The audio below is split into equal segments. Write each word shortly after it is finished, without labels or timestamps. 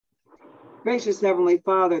Gracious Heavenly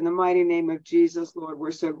Father, in the mighty name of Jesus, Lord, we're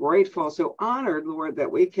so grateful, so honored, Lord,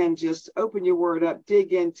 that we can just open your word up,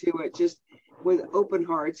 dig into it, just with open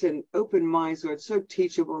hearts and open minds, Lord, so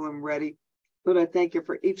teachable and ready. Lord, I thank you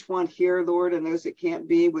for each one here, Lord, and those that can't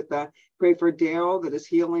be. Pray for Daryl that his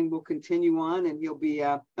healing will continue on and he'll be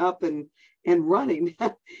up and running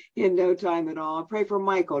in no time at all. I pray for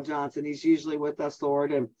Michael Johnson. He's usually with us,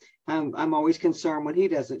 Lord, and I'm always concerned when he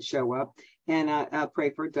doesn't show up. And I pray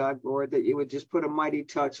for Doug, Lord, that you would just put a mighty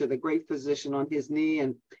touch of the great physician on his knee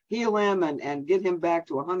and heal him and get him back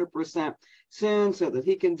to 100% soon so that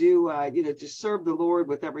he can do, just serve the Lord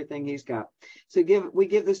with everything he's got. So we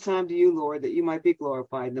give this time to you, Lord, that you might be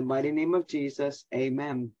glorified. In the mighty name of Jesus,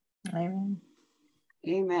 amen. Amen.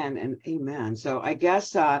 Amen and amen. So I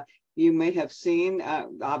guess you may have seen,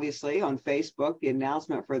 obviously, on Facebook, the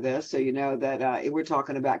announcement for this. So you know that we're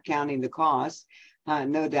talking about counting the cost.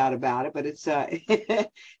 No doubt about it, but it's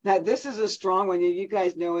now this is a strong one. You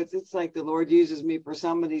guys know it's like the Lord uses me for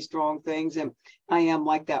some of these strong things, and I am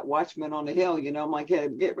like that watchman on the hill. I'm like, hey,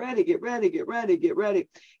 get ready, get ready, get ready, get ready.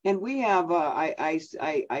 And we have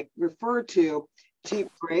I refer to cheap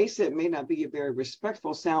grace. It may not be a very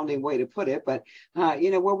respectful sounding way to put it, but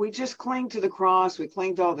where we just cling to the cross, we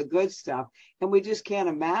cling to all the good stuff, and we just can't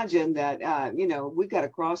imagine that we've got a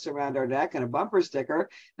cross around our neck and a bumper sticker.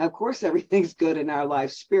 Of course, everything's good in our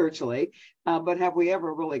life spiritually, but have we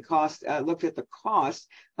ever really looked at the cost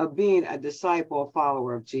of being a disciple, a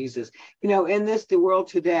follower of Jesus? In the world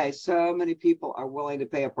today, so many people are willing to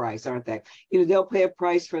pay a price, aren't they? They'll pay a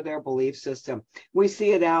price for their belief system. We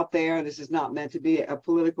see it out there. This is not meant to be a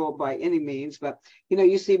political by any means, but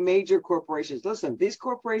you see major corporations. Listen, these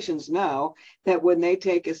corporations know that when they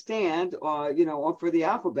take a stand, for the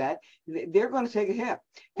alphabet, they're going to take a hit,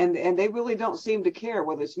 and they really don't seem to care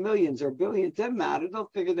whether it's millions or billions. Doesn't matter. They'll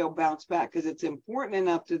figure they'll bounce back because it's important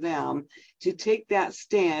enough to them to take that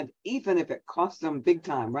stand, even if it costs them big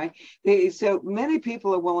time, right? So many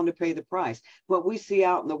people are willing to pay the price. What we see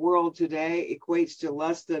out in the world today equates to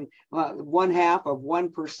less than 1/2 of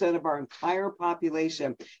 1% of our entire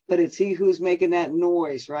population, but it's he who's making that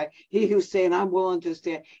noise, right? He who's saying, I'm willing to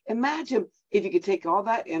stand. Imagine if you could take all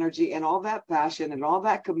that energy and all that passion and all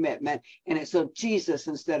that commitment and it's so Jesus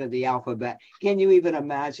instead of the alphabet. Can you even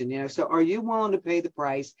imagine? So are you willing to pay the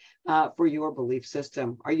price for your belief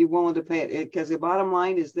system? Are you willing to pay it? Because the bottom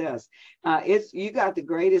line is this: you got the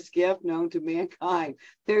greatest gift known to mankind.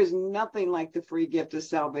 There's nothing like the free gift of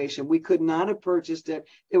salvation. We could not have purchased it.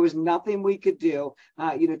 There was nothing we could do,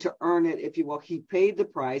 to earn it, if you will. He paid the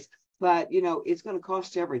price. But, it's going to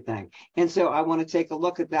cost you everything. And so I want to take a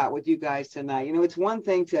look at that with you guys tonight. It's one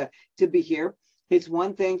thing to be here. It's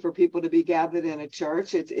one thing for people to be gathered in a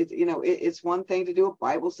church. It's one thing to do a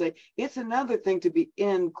Bible study. It's another thing to be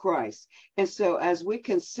in Christ. And so as we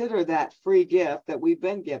consider that free gift that we've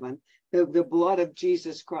been given, the blood of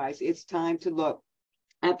Jesus Christ, it's time to look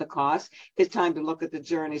at the cost. It's time to look at the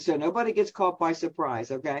journey so nobody gets caught by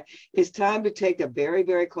surprise, okay? It's time to take a very,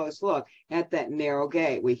 very close look at that narrow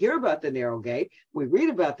gate. We hear about the narrow gate. We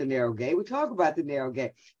read about the narrow gate. We talk about the narrow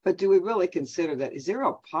gate. But do we really consider that? Is there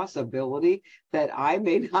a possibility that I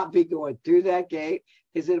may not be going through that gate?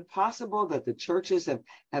 Is it possible that the churches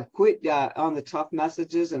have quit on the tough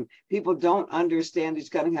messages and people don't understand? It's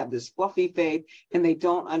going to have this fluffy faith and they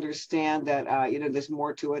don't understand that, there's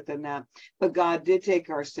more to it than that. But God did take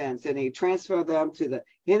our sins and he transferred them to the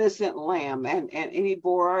innocent lamb and he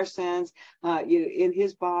bore our sins in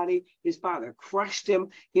his body. His Father crushed him,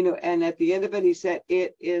 and at the end of it, he said,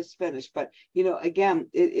 it is finished. But, again,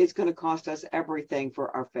 it's going to cost us everything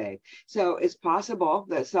for our faith. So it's possible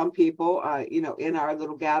that some people, in our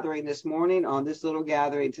little gathering this morning, on this little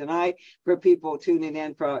gathering tonight, for people tuning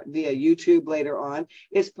in via YouTube later on,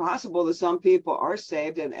 it's possible that some people are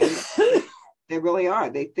saved and they really are.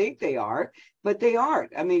 They think they are, but they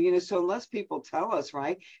aren't. I mean, so unless people tell us,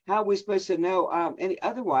 right, how are we supposed to know any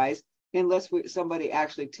otherwise, unless somebody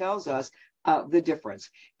actually tells us the difference?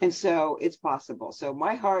 And so it's possible. So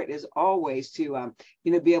my heart is always to,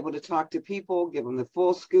 be able to talk to people, give them the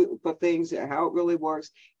full scoop of things, how it really works,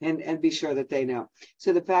 and be sure that they know.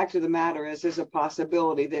 So the fact of the matter is there's a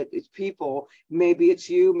possibility that it's people, maybe it's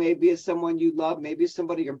you, maybe it's someone you love, maybe it's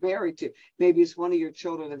somebody you're married to, maybe it's one of your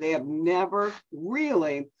children, and they have never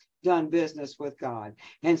really done business with God.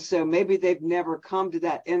 And so maybe they've never come to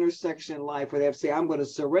that intersection in life where they have to say, I'm going to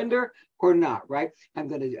surrender or not, right? I'm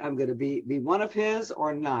going to be one of his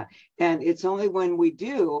or not. And it's only when we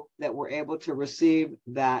do that we're able to receive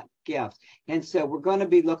that gift. And so we're going to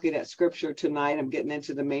be looking at scripture tonight. I'm getting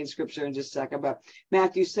into the main scripture in just a second, but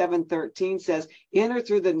Matthew 7:13 says, enter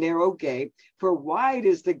through the narrow gate, for wide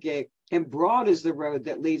is the gate and broad is the road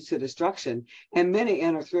that leads to destruction, and many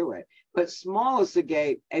enter through it. But small is the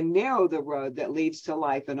gate and narrow the road that leads to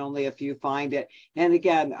life, and only a few find it. And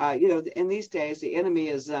again, in these days, the enemy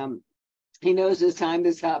is he knows his time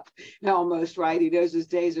is up almost, right? He knows his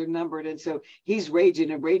days are numbered. And so he's raging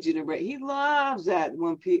and raging and raging. He loves that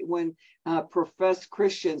when professed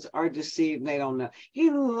Christians are deceived and they don't know. He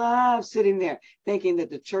loves sitting there thinking that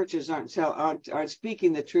the churches aren't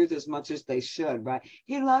speaking the truth as much as they should, right?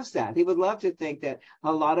 He loves that. He would love to think that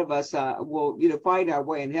a lot of us will, find our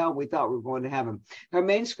way in hell. We thought we were going to heaven. Our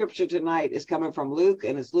main scripture tonight is coming from Luke,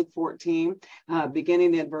 and it's Luke 14,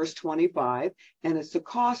 beginning in verse 25. And it's the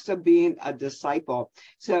cost of being a disciple.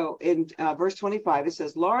 So in verse 25, it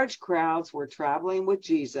says, large crowds were traveling with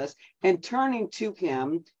Jesus, and turning to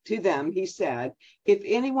them, he said, if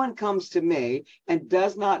anyone comes to me and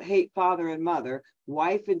does not hate father and mother,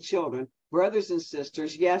 wife and children, brothers and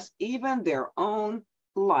sisters, yes, even their own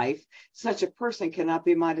life, such a person cannot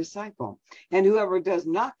be my disciple. And whoever does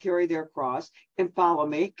not carry their cross and follow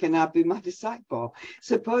me cannot be my disciple.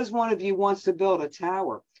 Suppose one of you wants to build a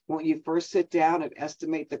tower. Won't you first sit down and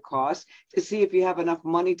estimate the cost to see if you have enough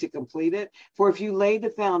money to complete it? For if you lay the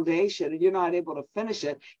foundation and you're not able to finish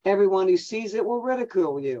it, everyone who sees it will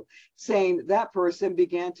ridicule you, saying that person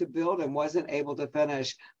began to build and wasn't able to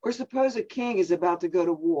finish. Or suppose a king is about to go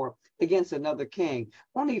to war against another king.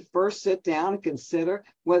 Won't he first sit down and consider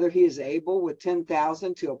whether he is able with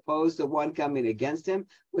 10,000 to oppose the one coming against him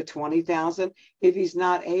with 20,000? If he's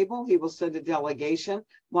not able, he will send a delegation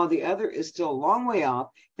while the other is still a long way off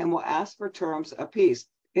and will ask for terms of peace.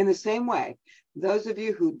 In the same way, those of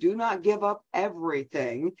you who do not give up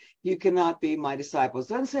everything, you cannot be my disciples.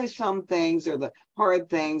 It doesn't say some things or the hard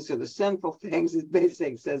things or the sinful things. It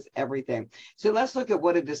basically says everything. So let's look at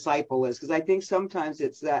what a disciple is, because I think sometimes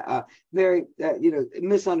it's that very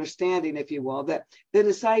misunderstanding, if you will, that the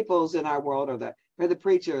disciples in our world are the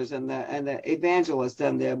preachers and the evangelists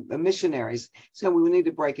and the missionaries. So we need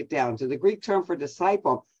to break it down. So the Greek term for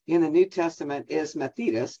disciple in the New Testament is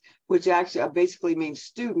mathetes, which actually basically means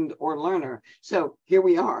student or learner. So here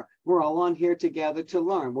we are. We're all on here together to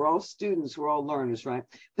learn. We're all students. We're all learners, right?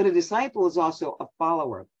 But a disciple is also a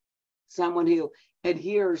follower, someone who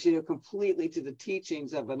adheres, completely to the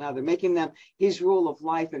teachings of another, making them his rule of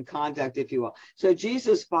life and conduct, if you will. So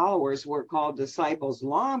Jesus' followers were called disciples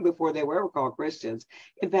long before they were ever called Christians.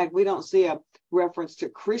 In fact, we don't see a reference to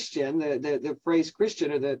Christian, the phrase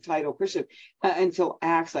Christian or the title Christian, until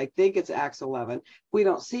Acts. I think it's Acts 11. We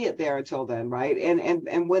don't see it there until then, right?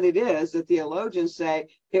 And when it is, the theologians say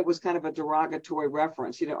it was kind of a derogatory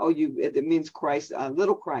reference. It means Christ,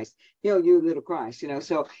 little Christ. You little Christ.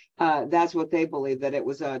 So that's what they believe, that it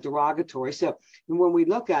was derogatory. So when we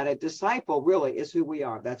look at it, disciple really is who we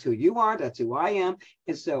are. That's who you are. That's who I am.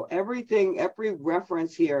 And so every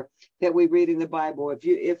reference here that we read in the Bible,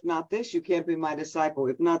 if not this, you can't be my disciple.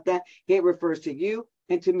 If not that, it refers to you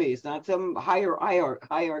and to me. It's not some higher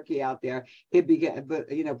hierarchy out there.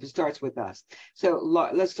 It starts with us. So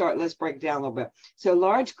let's break it down a little bit. So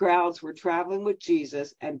large crowds were traveling with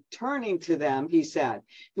Jesus, and turning to them, he said,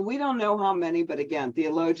 and we don't know how many, but again,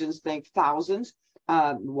 theologians think thousands.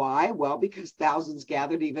 Why? Well, because thousands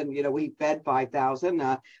gathered, even, he fed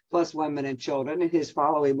 5,000 plus women and children, and his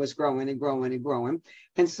following was growing and growing and growing.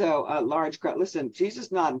 And so large crowd, listen, Jesus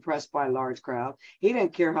is not impressed by large crowd. He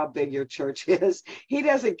doesn't care how big your church is. He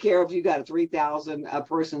doesn't care if you got a 3,000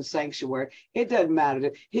 person sanctuary. It doesn't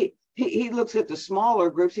matter. He looks at the smaller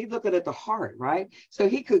groups. He's looking at the heart, right? So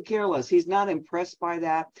he could care less. He's not impressed by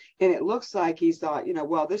that. And it looks like he thought,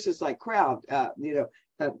 well, this is like crowd,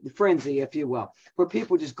 frenzy, if you will, where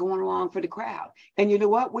people just going along for the crowd. And you know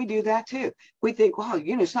what? We do that too. We think, wow,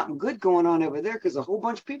 something good going on over there because a whole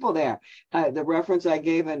bunch of people there. The reference I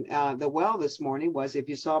gave in the well this morning was, if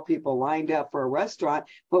you saw people lined up for a restaurant,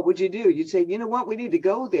 what would you do? You'd say, you know what? We need to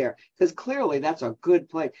go there because clearly that's a good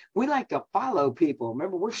place. We like to follow people.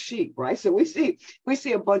 Remember, we're sheep, right? So we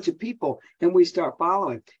see a bunch of people and we start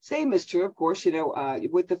following. Same is true, of course,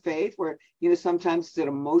 with the faith, where, sometimes it's an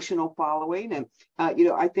emotional following. And,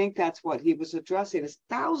 I think that's what he was addressing, is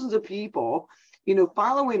thousands of people,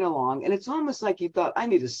 following along. And it's almost like he thought, I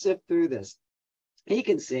need to sift through this. He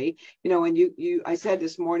can see, and I said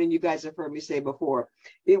this morning, you guys have heard me say before,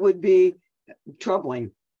 it would be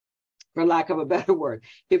troubling, for lack of a better word,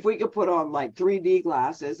 if we could put on like 3D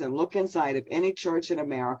glasses and look inside of any church in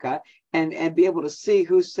America and be able to see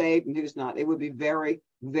who's saved and who's not. It would be very,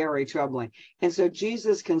 very troubling. And so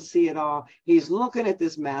Jesus can see it all. He's looking at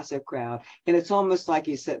this massive crowd, and it's almost like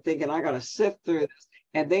he's thinking, I got to sift through this,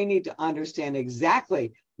 and they need to understand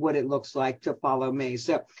exactly what it looks like to follow me.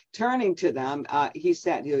 So turning to them, he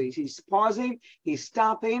said, he's pausing, he's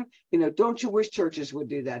stopping. Don't you wish churches would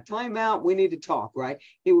do that? Time out, we need to talk, right?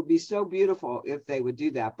 It would be so beautiful if they would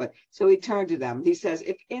do that. But so he turned to them. He says,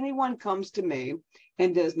 if anyone comes to me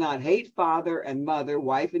and does not hate father and mother,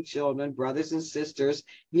 wife and children, brothers and sisters,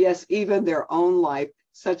 yes, even their own life,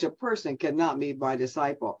 such a person cannot be my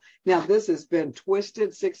disciple. Now, this has been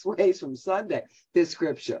twisted 6 ways from Sunday, this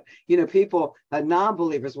scripture. People,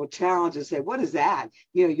 non-believers will challenge and say, what is that?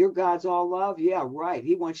 Your God's all love? Yeah, right.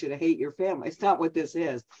 He wants you to hate your family. It's not what this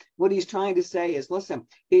is. What he's trying to say is, listen,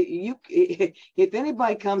 if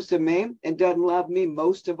anybody comes to me and doesn't love me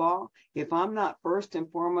most of all, if I'm not first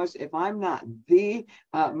and foremost, if I'm not the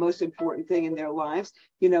most important thing in their lives,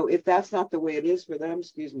 if that's not the way it is for them,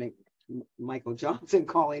 excuse me, Michael Johnson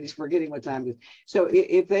calling, he's forgetting what time it is. So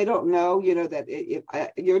if they don't know, that if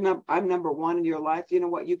I'm number one in your life, you know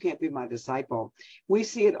what, you can't be my disciple. We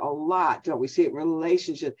see it a lot, don't we? See it in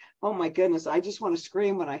relationships. Oh my goodness, I just want to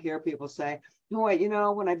scream when I hear people say, boy,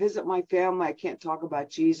 when I visit my family, I can't talk about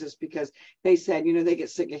Jesus because they said, they get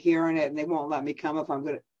sick of hearing it and they won't let me come if I'm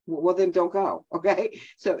going to. Well, then don't go. Okay.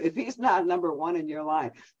 So if he's not number one in your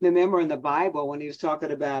life, remember in the Bible, when he was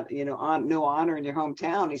talking about, no honor in your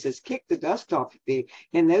hometown, he says, kick the dust off your feet.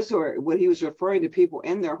 And those are what he was referring to, people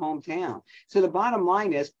in their hometown. So the bottom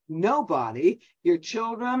line is nobody, your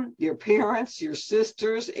children, your parents, your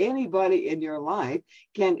sisters, anybody in your life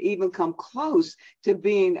can even come close to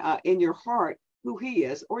being in your heart who he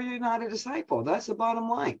is, or you're not a disciple. That's the bottom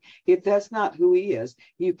line. If that's not who he is,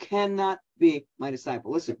 you cannot be my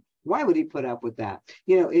disciple. Listen, why would he put up with that?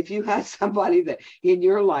 If you had somebody that in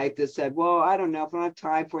your life that said, well, I don't know if I don't have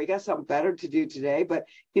time for you, got something better to do today, but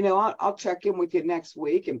I'll check in with you next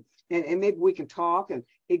week and maybe we can talk and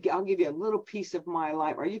I'll give you a little piece of my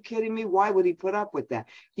life. Are you kidding me? Why would he put up with that?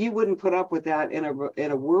 You wouldn't put up with that in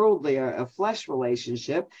a worldly, a flesh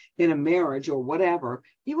relationship, in a marriage or whatever.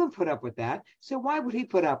 You wouldn't put up with that. So why would he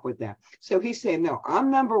put up with that? So he's saying, no, I'm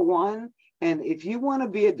number one. And if you want to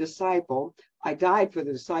be a disciple, I died for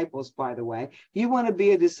the disciples, by the way. You want to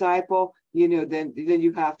be a disciple, then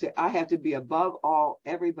I have to be above all,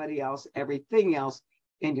 everybody else, everything else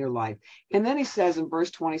in your life. And then he says in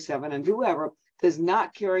verse 27, and whoever does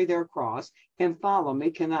not carry their cross and follow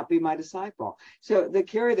me cannot be my disciple. So the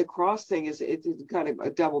carry the cross thing it's kind of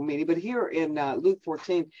a double meaning. But here in Luke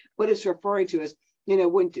 14, what it's referring to is,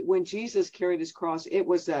 when Jesus carried his cross, it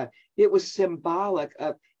was symbolic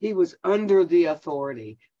of he was under the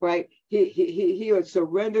authority, right? He had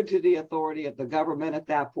surrendered to the authority of the government at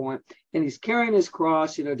that point, and he's carrying his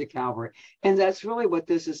cross, to Calvary. And that's really what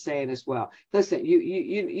this is saying as well. Listen, you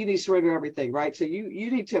need to surrender everything, right? So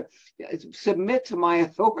you need to submit to my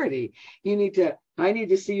authority. I need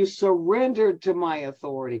to see you surrendered to my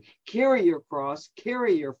authority. Carry your cross,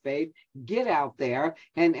 carry your faith, get out there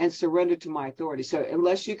and surrender to my authority. So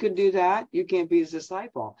unless you can do that, you can't be his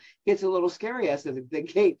disciple. It's a little scary as the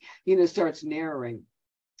gate, starts narrowing.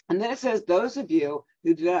 And then it says, those of you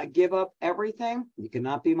who do not give up everything, you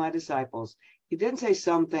cannot be my disciples. He didn't say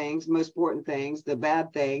some things, most important things, the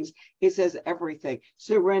bad things. He says everything,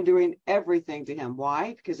 surrendering everything to him.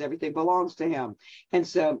 Why? Because everything belongs to him. And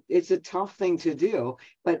so it's a tough thing to do.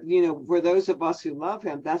 But, for those of us who love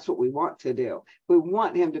him, that's what we want to do. We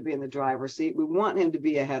want him to be in the driver's seat. We want him to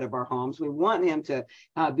be ahead of our homes. We want him to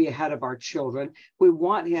be ahead of our children. We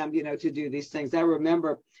want him, to do these things. I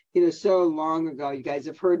remember, so long ago, you guys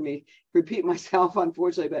have heard me repeat myself,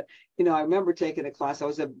 unfortunately, but, I remember taking a class. I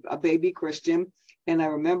was a baby Christian, and I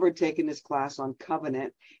remember taking this class on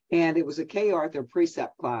covenant, and it was a K. Arthur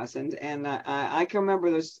precept class. And I can remember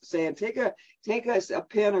this saying, take a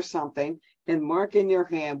pen or something and mark in your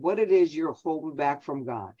hand what it is you're holding back from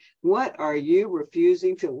God. What are you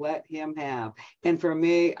refusing to let him have? And for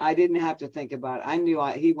me, I didn't have to think about it. I knew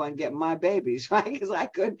he wasn't getting my babies, right? Because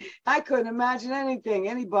I couldn't imagine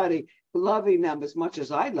anybody loving them as much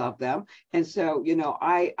as I love them. And so,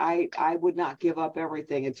 I would not give up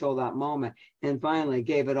everything until that moment, and finally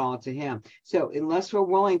gave it all to him. So unless we're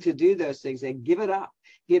willing to do those things and give it up,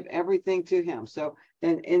 give everything to him. So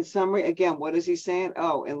in summary, again, what is he saying?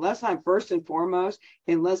 Oh, unless I'm first and foremost,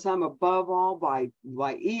 unless I'm above all by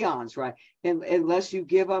eons, right? And unless you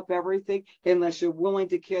give up everything, unless you're willing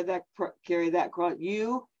to carry that cross,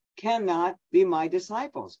 you cannot be my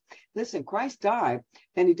disciples. Listen, Christ died,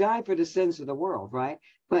 and he died for the sins of the world, right?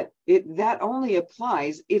 but that only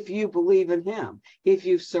applies if you believe in him, if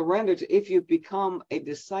you've surrendered, if you've become a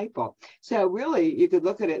disciple. So really, you could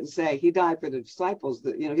look at it and say he died for the disciples.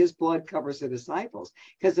 That, his blood covers the disciples,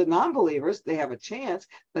 because the non-believers, they have a chance,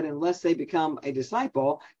 but unless they become a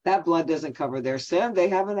disciple, that blood doesn't cover their sin. They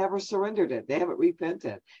haven't ever surrendered it. They haven't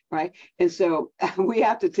repented, right? And so we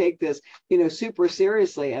have to take this, super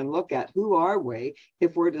seriously and look at who are we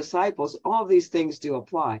if we're disciples. All these things do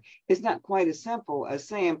apply. It's not quite as simple as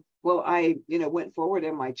saying, well, I, went forward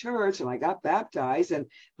in my church and I got baptized and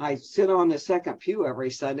I sit on the second pew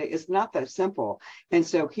every Sunday. It's not that simple. And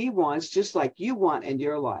so he wants, just like you want in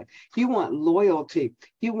your life, you want loyalty.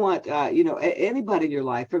 You want, anybody in your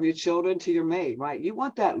life, from your children to your mate, right? You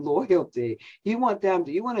want that loyalty. You want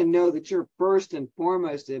to know that you're first and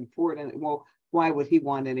foremost important. Well, why would he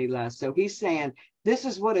want any less? So he's saying, this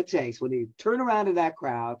is what it takes. When he turned around to that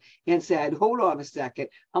crowd and said, hold on a second,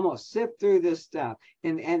 I'm going to sift through this stuff.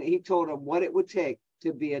 And he told them what it would take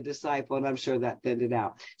to be a disciple. And I'm sure that thinned it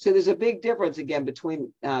out. So there's a big difference, again,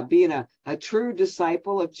 between being a true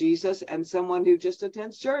disciple of Jesus and someone who just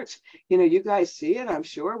attends church. You guys see it, I'm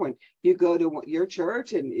sure, when you go to your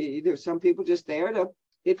church, and there's some people just there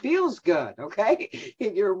it feels good, okay?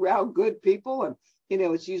 If you're around good people, and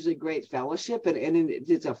it's usually great fellowship, and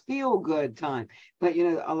it's a feel-good time. But,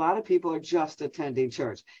 a lot of people are just attending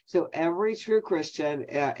church. So every true Christian,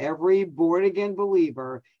 every born-again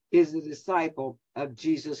believer is a disciple of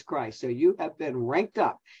Jesus Christ. So you have been ranked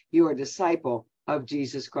up. You are a disciple of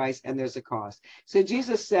Jesus Christ, and there's a cost. So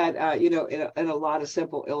Jesus said, in a lot of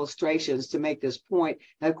simple illustrations to make this point,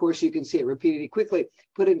 and of course you can see it repeated quickly,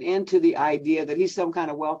 put an end to the idea that he's some kind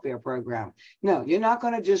of welfare program. No, you're not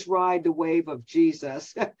going to just ride the wave of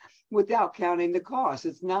Jesus without counting the cost.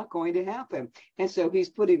 It's not going to happen. And so he's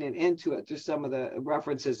putting an end to it through some of the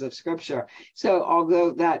references of scripture. So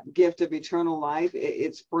although that gift of eternal life,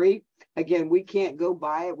 it's free, again, we can't go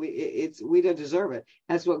buy it. We don't deserve it.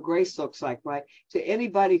 That's what grace looks like, right? To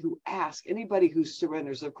anybody who asks, anybody who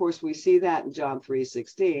surrenders. Of course, we see that in John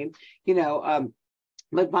 3:16,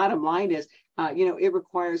 but bottom line is, it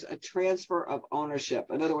requires a transfer of ownership.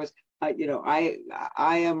 In other words, I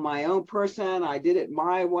am my own person. I did it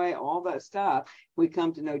my way, all that stuff. We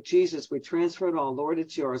come to know Jesus. We transfer it all. Lord,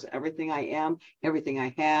 it's yours. Everything I am, everything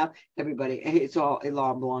I have, everybody, it all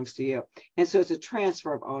belongs to you. And so it's a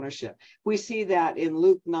transfer of ownership. We see that in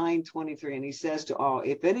Luke 9:23, and he says to all,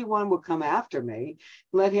 if anyone will come after me,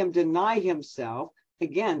 let him deny himself.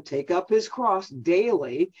 Again, take up his cross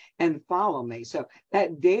daily and follow me. So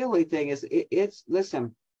that daily thing is,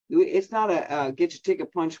 listen, it's not a get your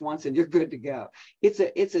ticket punched once and you're good to go. It's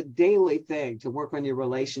a daily thing to work on your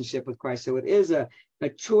relationship with Christ. So it is a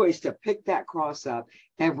choice to pick that cross up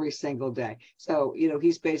every single day. So,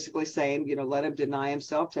 he's basically saying, let him deny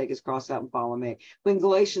himself, take his cross out and follow me. In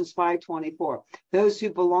Galatians 5:24, those who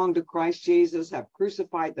belong to Christ Jesus have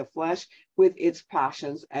crucified the flesh with its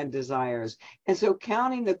passions and desires. And so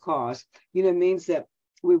counting the cost, means that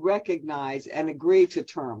we recognize and agree to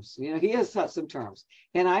terms. He has set some terms.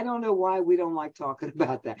 And I don't know why we don't like talking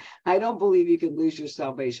about that. I don't believe you can lose your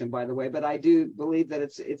salvation, by the way, but I do believe that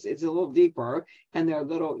it's a little deeper. And there are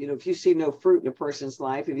little, if you see no fruit in a person's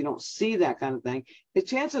life, if you don't see that kind of thing, the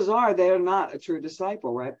chances are they're not a true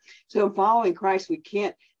disciple, right? So in following Christ, we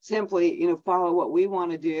can't simply, follow what we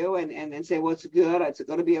want to do and say, well, it's good. It's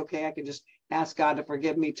going to be okay. I can just ask God to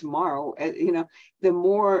forgive me tomorrow. The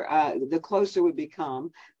more, the closer we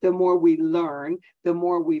become, the more we learn, the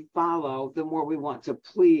more we follow, the more we want to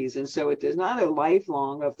please. And so it is not a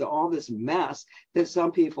lifelong of all this mess that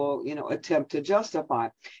some people, attempt to justify.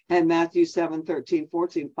 And Matthew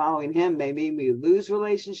 7:13-14, following him may mean we lose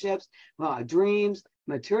relationships, dreams,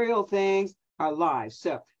 material things, our lives.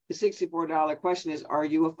 So the $64 question is, are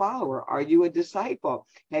you a follower? Are you a disciple?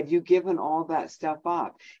 Have you given all that stuff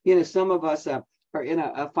up? Some of us are in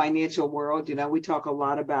a financial world. We talk a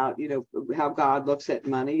lot about, how God looks at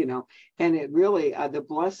money, and it really, the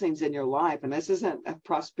blessings in your life, and this isn't a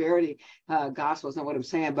prosperity gospel, is not what I'm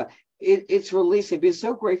saying, but it's releasing, being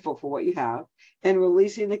so grateful for what you have and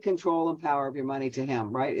releasing the control and power of your money to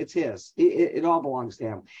him, right? It's his. It all belongs to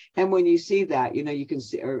him. And when you see that, you can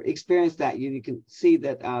see or experience that, you can see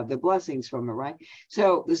that the blessings from it, right?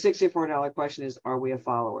 So the $64 question is, are we a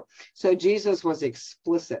follower? So Jesus was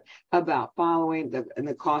explicit about following and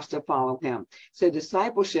the cost to follow him. So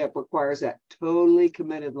discipleship requires that totally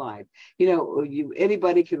committed life.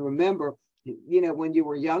 Anybody can remember, when you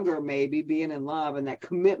were younger, maybe being in love and that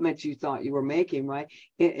commitment you thought you were making, right?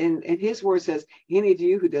 And his word says, any of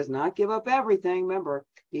you who does not give up everything, remember,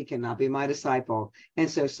 he cannot be my disciple. And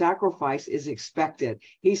so sacrifice is expected.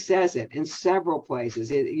 He says it in several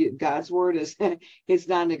places. God's word is it's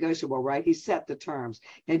non-negotiable, right? He set the terms.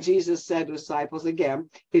 And Jesus said to disciples again,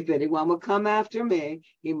 if anyone will come after me,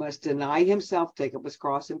 he must deny himself, take up his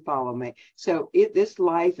cross, and follow me. So this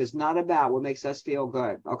life is not about what makes us feel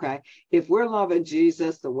good, okay? If we're loving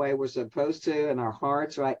Jesus the way we're supposed to in our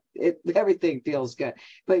hearts, right, everything feels good.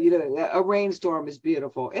 But, you know, a rainstorm is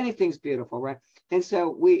beautiful. Anything's beautiful, right? And so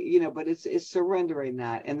we, you know, but it's surrendering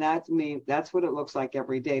that. And that's what it looks like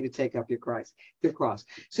every day to take up your cross.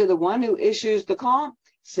 So the one who issues the call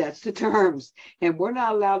sets the terms, and we're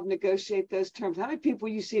not allowed to negotiate those terms. How many people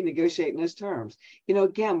you see negotiating those terms? You know,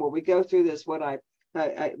 again, when we go through this, what I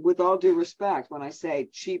with all due respect, when I say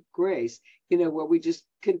cheap grace, you know, where we just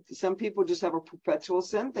some people just have a perpetual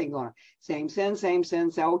sin thing going on. Same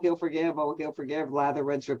sin. Oh, he'll forgive, lather,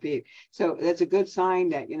 rinse, repeat. So that's a good sign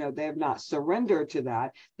that, you know, they have not surrendered to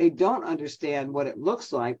that. They don't understand what it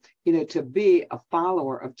looks like, you know, to be a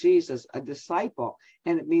follower of Jesus, a disciple.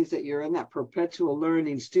 And it means that you're in that perpetual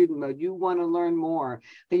learning student mode. You want to learn more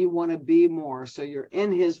and you want to be more. So you're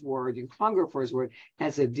in his word, you hunger for his word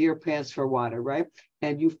as a deer pants for water, right?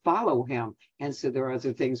 And you follow him. And so there are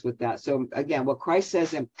other things with that. So again, what Christ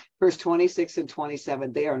says in verse 26 and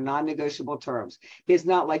 27, they are non-negotiable terms. It's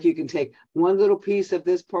not like you can take one little piece of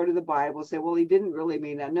this part of the Bible and say, well, he didn't really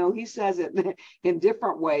mean that. No, he says it in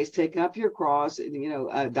different ways. Take up your cross, you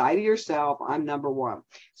know, die to yourself. I'm number one.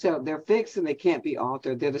 So they're fixed and they can't be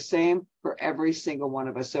altered. They're the same for every single one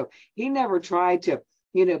of us. So he never tried to,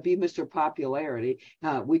 you know, be Mr. Popularity.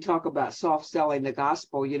 We talk about soft selling the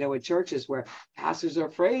gospel, you know, in churches where pastors are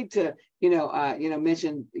afraid to,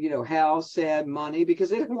 mention, you know, hell, sin, money, because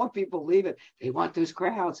they don't want people to leave it. They want those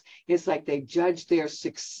crowds. It's like they judge their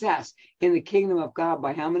success in the kingdom of God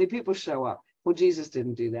by how many people show up. Well, Jesus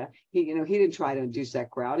didn't do that. He didn't try to induce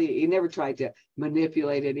that crowd. He never tried to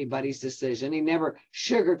manipulate anybody's decision. He never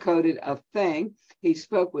sugarcoated a thing. He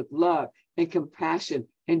spoke with love and compassion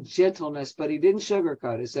and gentleness, but he didn't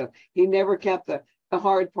sugarcoat it. So he never kept the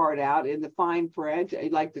hard part out in the fine print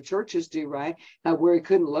like the churches do, right? Where he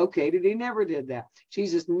couldn't locate it. He never did that.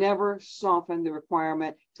 Jesus never softened the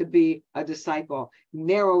requirement to be a disciple.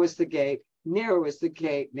 Narrow is the gate. Narrow is the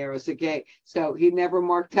gate, narrow is the gate. So he never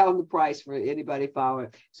marked down the price for anybody following.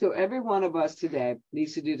 So every one of us today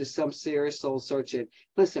needs to do some serious soul searching.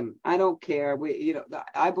 Listen, I don't care.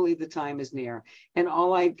 I believe the time is near. And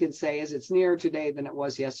all I can say is it's nearer today than it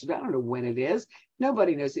was yesterday. I don't know when it is.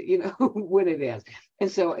 Nobody knows it, when it is.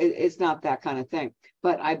 And so it's not that kind of thing.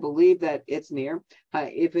 But I believe that it's near.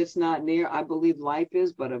 If it's not near, I believe life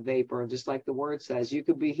is but a vapor, just like the word says. You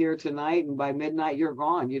could be here tonight and by midnight you're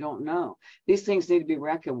gone. You don't know. These things need to be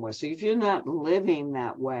reckoned with. So if you're not living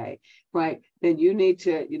that way, right, then you need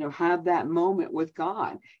to, have that moment with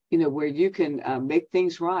God, where you can make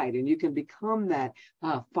things right and you can become that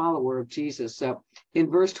follower of Jesus. So in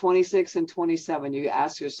verse 26 and 27, you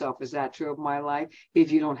ask yourself, is that true of my life?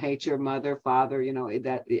 If you don't hate your mother, father,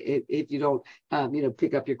 that if you don't,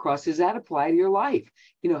 pick up your cross, does that apply to your life?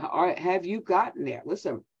 Have you gotten there?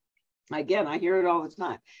 Listen, again, I hear it all the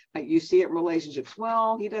time. You see it in relationships.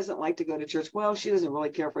 Well, he doesn't like to go to church. Well, she doesn't really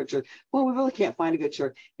care for a church. Well, we really can't find a good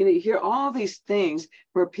church. You hear all these things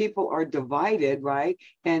where people are divided, right?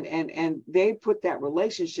 And they put that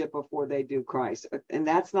relationship before they do Christ. And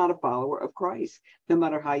that's not a follower of Christ, no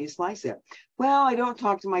matter how you slice it. Well, I don't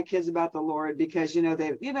talk to my kids about the Lord because,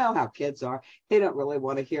 they, how kids are. They don't really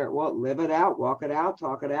want to hear it. Well, live it out, walk it out,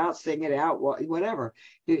 talk it out, sing it out, whatever.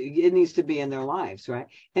 It needs to be in their lives, right?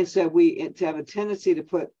 And so we have a tendency to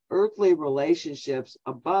put earthly relationships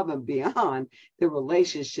above and beyond the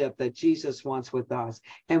relationship that Jesus wants with us.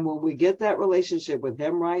 And when we get that relationship with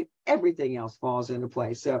him right, everything else falls into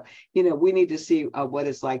place. So, we need to see what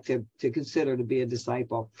it's like to consider to be a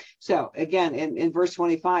disciple. So again, in verse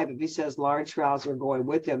 25, if he says large crowds are going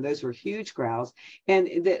with him, those were huge crowds. And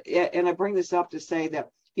I bring this up to say that,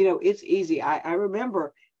 it's easy. I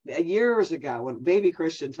remember years ago when baby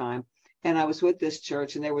Christian time, and I was with this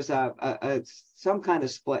church and there was some kind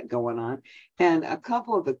of split going on. And a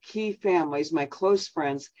couple of the key families, my close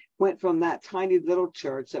friends, went from that tiny little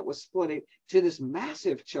church that was splitting to this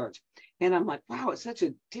massive church. And I'm like, wow, it's such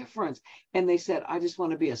a difference. And they said, I just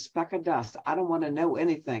want to be a speck of dust. I don't want to know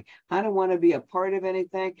anything. I don't want to be a part of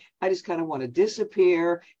anything. I just kind of want to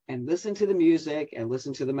disappear and listen to the music and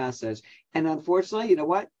listen to the message. And unfortunately, you know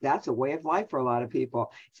what? That's a way of life for a lot of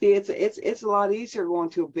people. See, it's a lot easier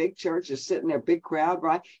going to a big church, just sitting there, big crowd,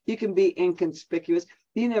 right? You can be inconspicuous.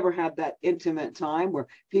 You never have that intimate time where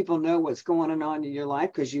people know what's going on in your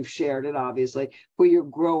life because you've shared it, obviously, where you're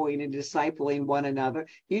growing and discipling one another.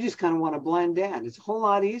 You just kind of want to blend in. It's a whole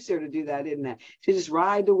lot easier to do that, isn't it? To just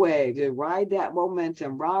ride the wave, to ride that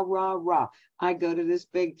momentum, rah, rah, rah. I go to this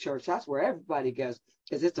big church. That's where everybody goes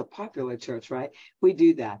because it's a popular church, right? We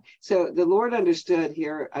do that. So the Lord understood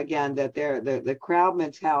here again that the crowd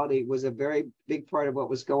mentality was a very big part of what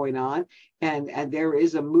was going on. And there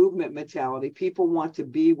is a movement mentality. People want to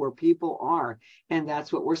be where people are. And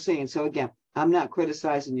that's what we're seeing. So again, I'm not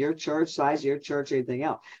criticizing your church, size of your church, or anything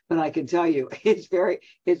else, but I can tell you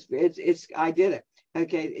I did it.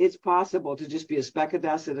 Okay, it's possible to just be a speck of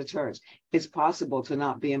dust at a church. It's possible to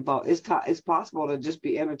not be involved. It's possible to just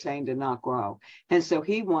be entertained and not grow. And so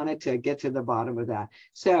he wanted to get to the bottom of that.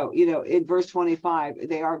 So, in verse 25,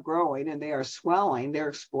 they are growing and they are swelling. They're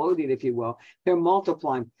exploding, if you will. They're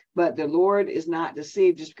multiplying. But the Lord is not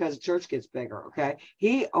deceived just because the church gets bigger, okay?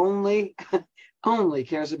 He only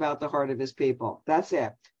cares about the heart of his people. That's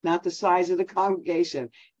it. Not the size of the congregation,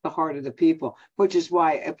 the heart of the people, which is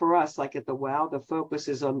why for us, like at the Well, the focus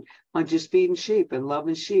is on just feeding sheep and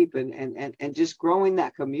loving sheep and just growing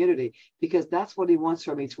that community, because that's what he wants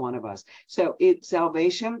from each one of us. So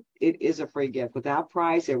salvation, it is a free gift without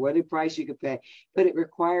price or whatever price you could pay, but it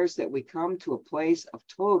requires that we come to a place of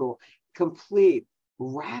total, complete,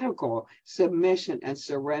 radical submission and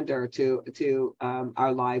surrender to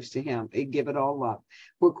our lives to him and give it all up.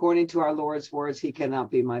 According to our Lord's words, he cannot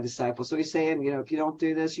be my disciple. So he's saying, if you don't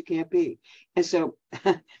do this, you can't be. And so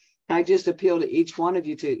I just appeal to each one of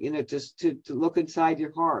you to, just to look inside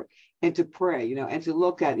your heart and to pray, and to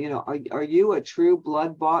look at, are you a true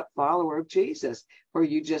blood-bought follower of Jesus? Or are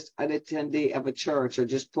you just an attendee of a church or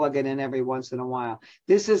just plug it in every once in a while?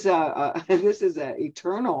 This is a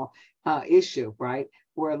eternal issue, right?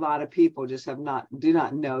 Where a lot of people just do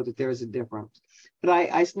not know that there is a difference. But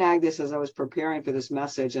I snagged this as I was preparing for this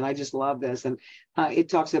message, and I just love this. And it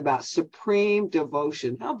talks about supreme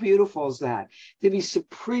devotion. How beautiful is that? To be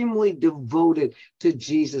supremely devoted to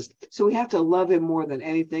Jesus. So we have to love him more than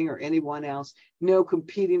anything or anyone else. No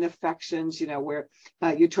competing affections, where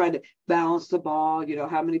you're trying to balance the ball.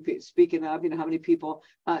 How many people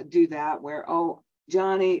do that, where, oh,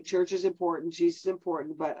 Johnny, church is important, Jesus is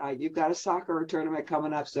important, but you've got a soccer tournament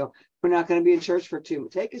coming up, so we're not going to be in church for 2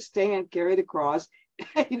 months. Take a stand, carry the cross,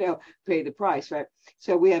 pay the price, right?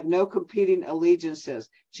 So we have no competing allegiances.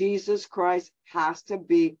 Jesus Christ has to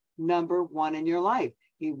be number one in your life.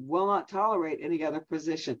 He will not tolerate any other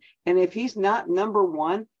position. And if he's not number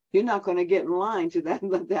one, you're not going to get in line to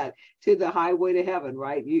to the highway to heaven,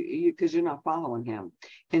 right? Because you're not following him.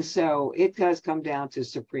 And so it does come down to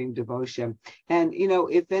supreme devotion. And,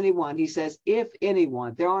 if anyone, he says, if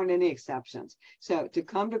anyone, there aren't any exceptions. So to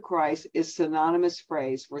come to Christ is synonymous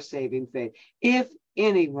phrase for saving faith. If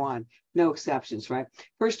anyone, no exceptions, right?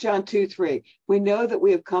 1 John 2:3, we know that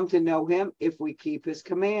we have come to know him if we keep his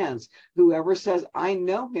commands. Whoever says, I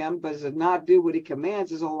know him, but does not do what he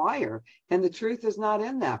commands is a liar. And the truth is not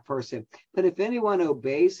in that person. But if anyone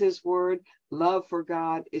obeys his word, love for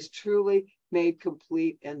God is truly made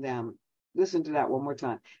complete in them. Listen to that one more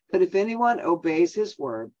time. But if anyone obeys his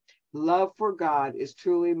word, love for God is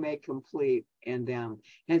truly made complete in them.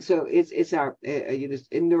 And so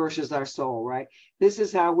it nourishes our soul, right? This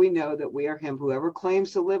is how we know that we are him. Whoever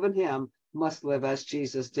claims to live in him must live as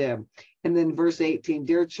Jesus did. And then verse 18,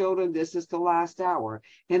 dear children, this is the last hour.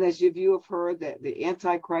 And as you have heard that the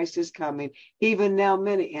Antichrist is coming, even now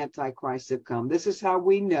many Antichrists have come. This is how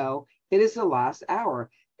we know it is the last hour.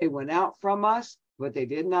 They went out from us, but they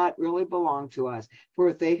did not really belong to us. For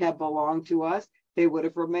if they had belonged to us, they would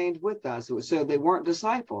have remained with us. So they weren't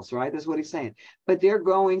disciples, right? That's what he's saying. But their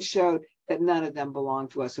going showed that none of them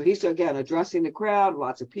belonged to us. So he's, again, addressing the crowd,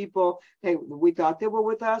 lots of people. Hey, we thought they were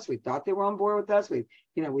with us. We thought they were on board with us.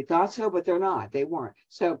 We thought so, but they're not. They weren't.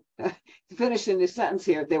 So finishing the sentence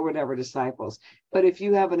here, they were never disciples. But if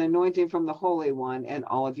you have an anointing from the Holy One, and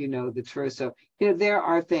all of you know the truth. So, there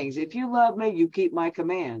are things. If you love me, you keep my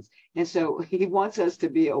commands. And so he wants us to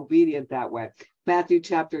be obedient that way. Matthew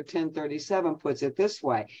chapter 10:37 puts it this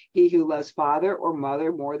way. He who loves father or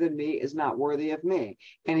mother more than me is not worthy of me.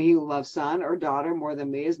 And he who loves son or daughter more than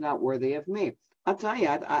me is not worthy of me. I'll tell you,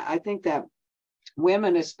 I think that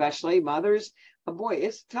women, especially mothers, boy,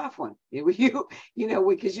 it's a tough one. Because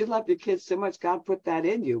you love your kids so much, God put that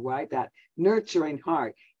in you, right? That nurturing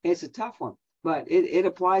heart. It's a tough one. But it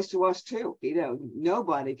applies to us too.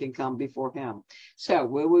 Nobody can come before him. So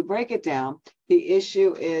when we break it down, the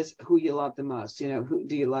issue is who you love the most. Who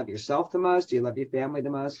do you love yourself the most? Do you love your family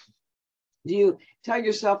the most? Do you tell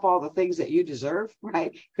yourself all the things that you deserve,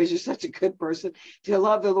 right? Because you're such a good person. To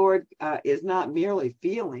love the Lord is not merely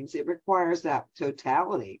feelings. It requires that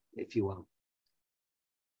totality, if you will.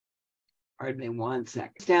 Pardon me 1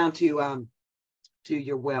 second. It's down to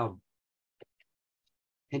your will.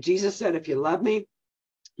 And Jesus said, if you love me,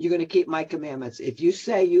 you're going to keep my commandments. If you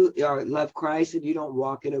say you love Christ and you don't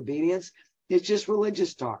walk in obedience, it's just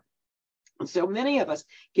religious talk. And so many of us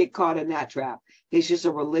get caught in that trap. It's just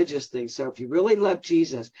a religious thing. So if you really love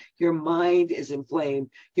Jesus, your mind is inflamed,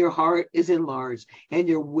 your heart is enlarged, and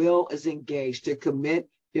your will is engaged to commit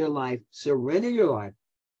your life, surrender your life,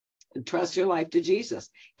 and trust your life to Jesus.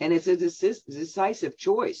 And it's a decisive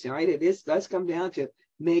choice, all right? It does come down to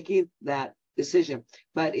making that decision,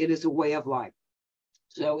 but it is a way of life.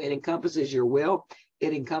 So it encompasses your will,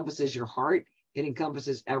 it encompasses your heart, it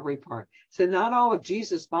encompasses every part. So not all of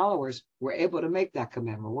Jesus' followers were able to make that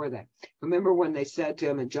commitment, were they? Remember when they said to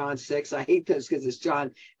him in John 6, I hate this because it's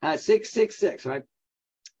John 6:6, right?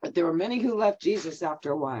 But there were many who left Jesus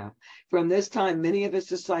after a while. From this time, many of his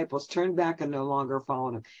disciples turned back and no longer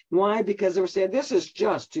followed him. Why? Because they were saying, this is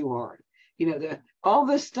just too hard. You know, all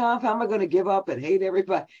this stuff, how am I going to give up and hate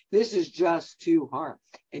everybody? This is just too hard.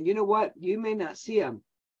 And you know what? You may not see a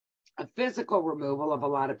physical removal of a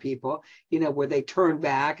lot of people, you know, where they turn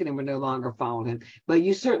back and were no longer following him. But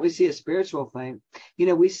you certainly see a spiritual thing. You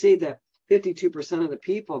know, we see that 52% of the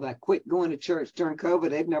people that quit going to church during COVID,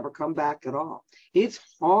 they've never come back at all. It's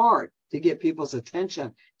hard to get people's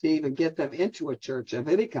attention to even get them into a church of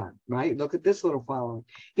any kind, right? Look at this little following.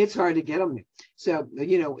 It's hard to get them there. So,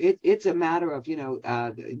 you know, it's a matter of, you know,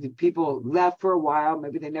 the people left for a while.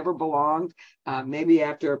 Maybe they never belonged. Maybe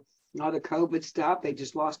after all the COVID stuff, they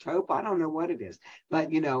just lost hope. I don't know what it is.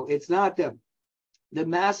 But, you know, it's not the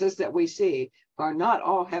masses that we see are not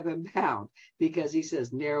all heaven bound, because he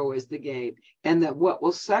says narrow is the gate, and that what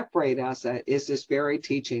will separate us is this very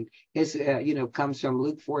teaching is comes from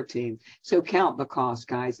Luke 14. So count the cost,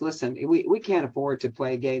 guys. Listen, we can't afford to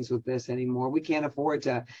play games with this anymore. We can't afford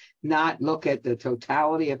to not look at the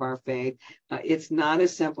totality of our faith. It's not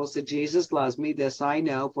as simple as Jesus loves me, this I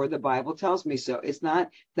know, for the Bible tells me so. It's not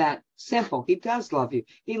that simple. He does love you.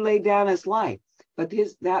 He laid down his life. But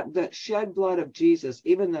the shed blood of Jesus,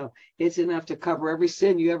 even though it's enough to cover every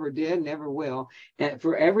sin you ever did and ever will, and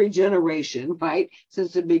for every generation, right,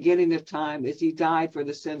 since the beginning of time, as he died for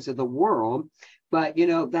the sins of the world. But, you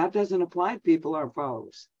know, that doesn't apply to people who aren't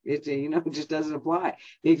followers. It just doesn't apply.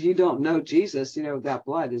 If you don't know Jesus, you know, that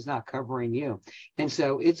blood is not covering you. And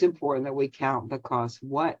so it's important that we count the cost.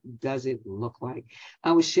 What does it look like?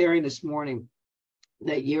 I was sharing this morning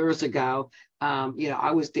that years ago,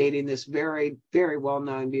 I was dating this very, very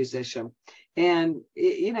well-known musician. And,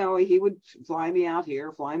 he would fly me out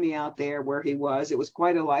here, fly me out there where he was. It was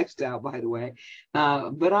quite a lifestyle, by the way.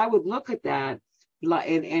 But I would look at that,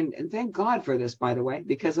 and thank God for this, by the way,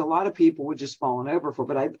 because a lot of people were just falling over for,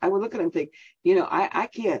 but I would look at it and think, I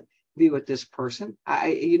can't be with this person.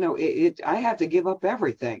 I have to give up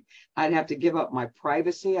everything. I'd have to give up my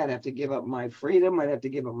privacy. I'd have to give up my freedom. I'd have to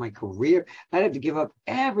give up my career. I'd have to give up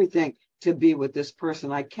everything to be with this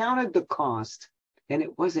person. I counted the cost, and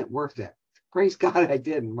it wasn't worth it. Praise God, I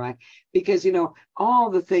didn't, right? Because, all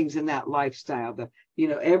the things in that lifestyle,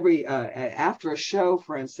 every, after a show,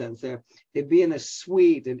 for instance, they'd be in a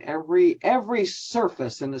suite, and every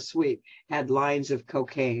surface in the suite had lines of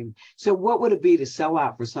cocaine. So what would it be to sell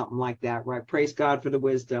out for something like that, right? Praise God for the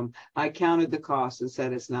wisdom. I counted the cost and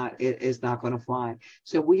said, it is not going to fly.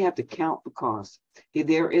 So we have to count the cost.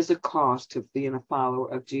 There is a cost to being a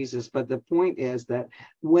follower of Jesus. But the point is that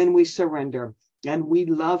when we surrender and we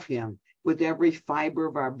love him with every fiber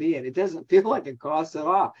of our being, it doesn't feel like a cost at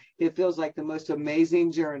all. It feels like the most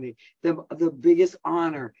amazing journey, the biggest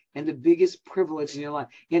honor and the biggest privilege in your life.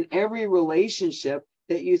 In every relationship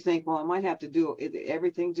that you think, well, I might have to do it,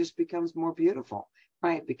 everything just becomes more beautiful,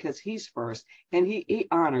 right? Because he's first, and he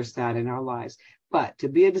honors that in our lives. But to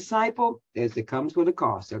be a disciple, it comes with a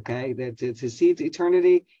cost, okay? To see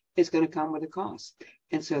eternity, it's going to come with a cost.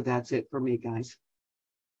 And so that's it for me, guys.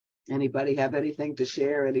 Anybody have anything to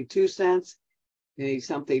share? Any 2 cents? Any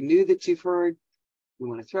something new that you've heard you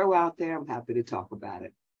want to throw out there? I'm happy to talk about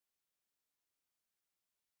it.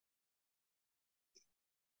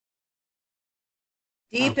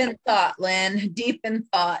 Deep in thought, Lynn. Deep in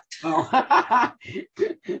thought. Oh,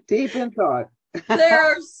 deep in thought. There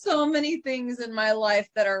are so many things in my life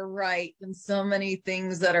that are right and so many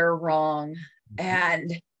things that are wrong.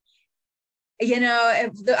 And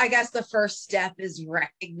I guess the first step is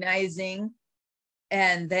recognizing,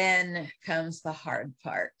 and then comes the hard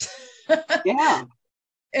part. Yeah.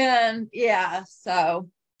 And so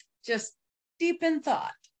just deep in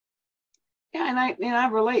thought. Yeah, and I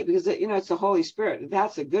relate because it's the Holy Spirit.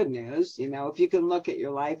 That's the good news. If you can look at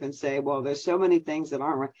your life and say, well, there's so many things that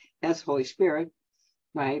aren't right, that's Holy Spirit,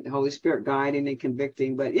 right? The Holy Spirit guiding and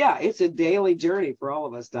convicting. But yeah, it's a daily journey for all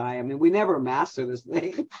of us, Di. I mean, we never master this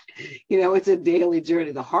thing. It's a daily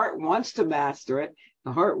journey. The heart wants to master it.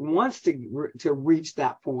 The heart wants to reach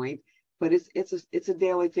that point, but it's a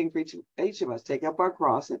daily thing for each of us. Take up our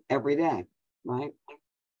cross every day, right?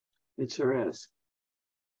 It sure is.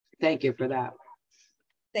 Thank you for that.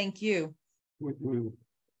 Thank you. Mm-hmm.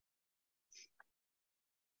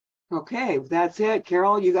 Okay, that's it.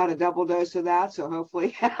 Carol, you got a double dose of that. So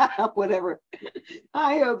hopefully, whatever,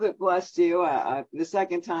 I hope it blessed you the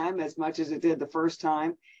second time as much as it did the first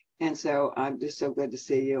time. And so I'm just so good to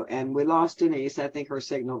see you. And we lost Denise. I think her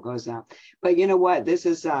signal goes out. But you know what? This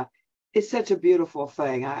is it's such a beautiful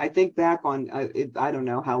thing. I think back on, I don't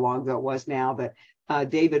know how long ago it was now,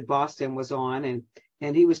 but David Boston was on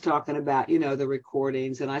and he was talking about, the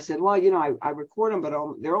recordings. And I said, well, I record them, but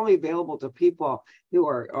they're only available to people who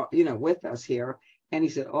are, with us here. And he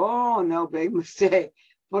said, oh, no, big mistake.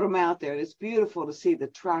 Put them out there. It's beautiful to see the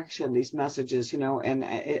traction, these messages, and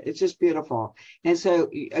it's just beautiful. And so,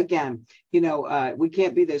 again, we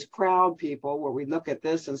can't be those proud people where we look at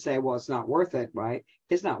this and say, well, it's not worth it, right?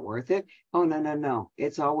 It's not worth it. Oh, no, no, no.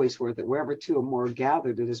 It's always worth it. Wherever two or more are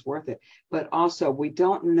gathered, it is worth it. But also, we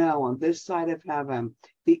don't know on this side of heaven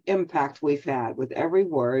the impact we've had with every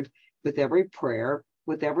word, with every prayer,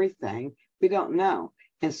 with everything. We don't know.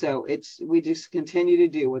 And so we just continue to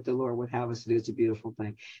do what the Lord would have us to do. It's a beautiful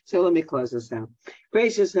thing. So let me close this out.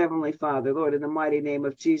 Gracious Heavenly Father, Lord, in the mighty name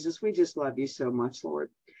of Jesus, we just love you so much,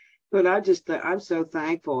 Lord. But I'm so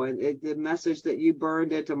thankful. And the message that you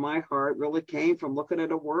burned into my heart really came from looking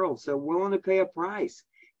at a world so willing to pay a price.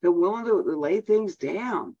 They're willing to lay things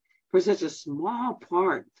down for such a small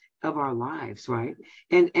part of our lives, right?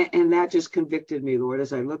 And that just convicted me, Lord,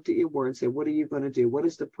 as I looked at your word and said, what are you going to do? What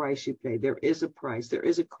is the price you pay? There is a price. There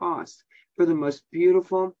is a cost for the most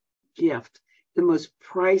beautiful gift, the most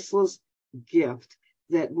priceless gift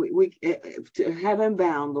that we to heaven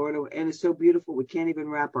bound, Lord, and it's so beautiful we can't even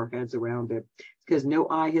wrap our heads around it because no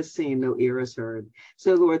eye has seen, no ear has heard.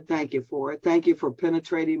 So, Lord, thank you for it. Thank you for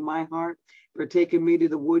penetrating my heart, for taking me to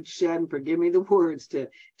the woodshed, and for giving me the words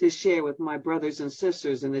to share with my brothers and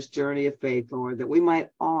sisters in this journey of faith, Lord, that we might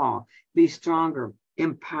all be stronger,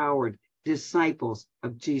 empowered disciples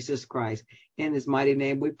of Jesus Christ. In his mighty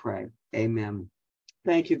name we pray. Amen.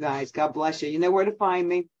 Thank you, guys. God bless you. You know where to find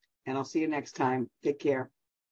me, and I'll see you next time. Take care.